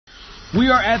We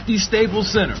are at the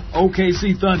Staples Center.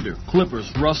 OKC Thunder,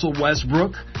 Clippers, Russell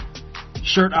Westbrook,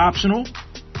 shirt optional,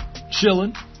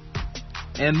 chilling,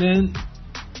 and then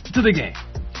to the game.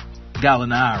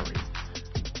 Gallinari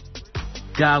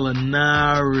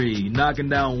knocking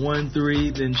down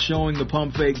 1-3, then showing the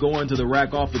pump fake, going to the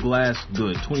rack off the glass.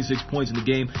 Good. 26 points in the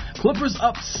game. Clippers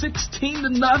up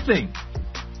 16-0.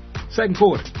 Second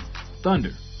quarter.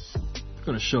 Thunder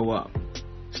going to show up.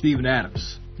 Steven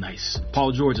Adams. Nice.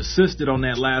 Paul George assisted on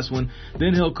that last one.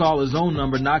 Then he'll call his own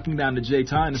number, knocking down to Jay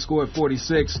Tyne to score at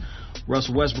 46.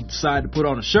 Russell Westbrook decided to put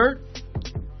on a shirt,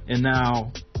 and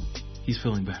now he's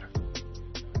feeling better.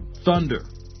 Thunder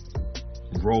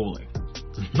rolling.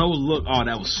 No look. Oh,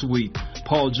 that was sweet.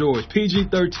 Paul George.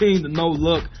 PG-13, the no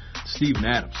look. Steven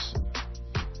Adams.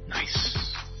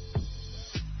 Nice.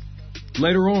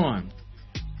 Later on,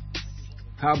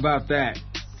 how about that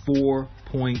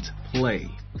 4-point play?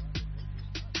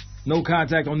 No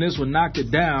contact on this one. Knocked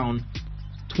it down.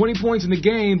 20 points in the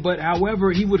game, but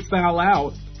however, he would foul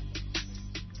out.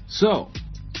 So,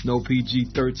 no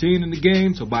PG-13 in the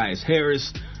game. Tobias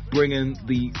Harris bringing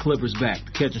the Clippers back.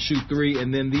 The catch and shoot three,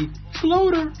 and then the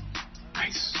floater.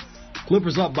 Nice.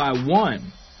 Clippers up by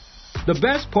 1. The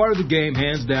best part of the game,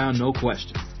 hands down, no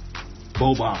question.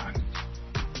 Boban.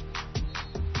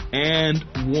 And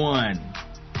 1.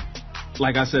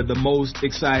 Like I said, the most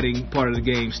exciting part of the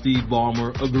game, Steve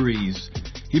Ballmer agrees.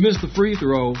 He missed the free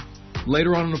throw.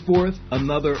 Later on in the fourth,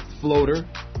 another floater.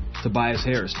 Tobias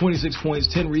Harris, 26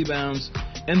 points, 10 rebounds,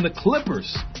 and the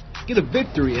Clippers get a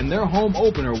victory in their home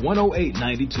opener,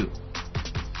 108-92.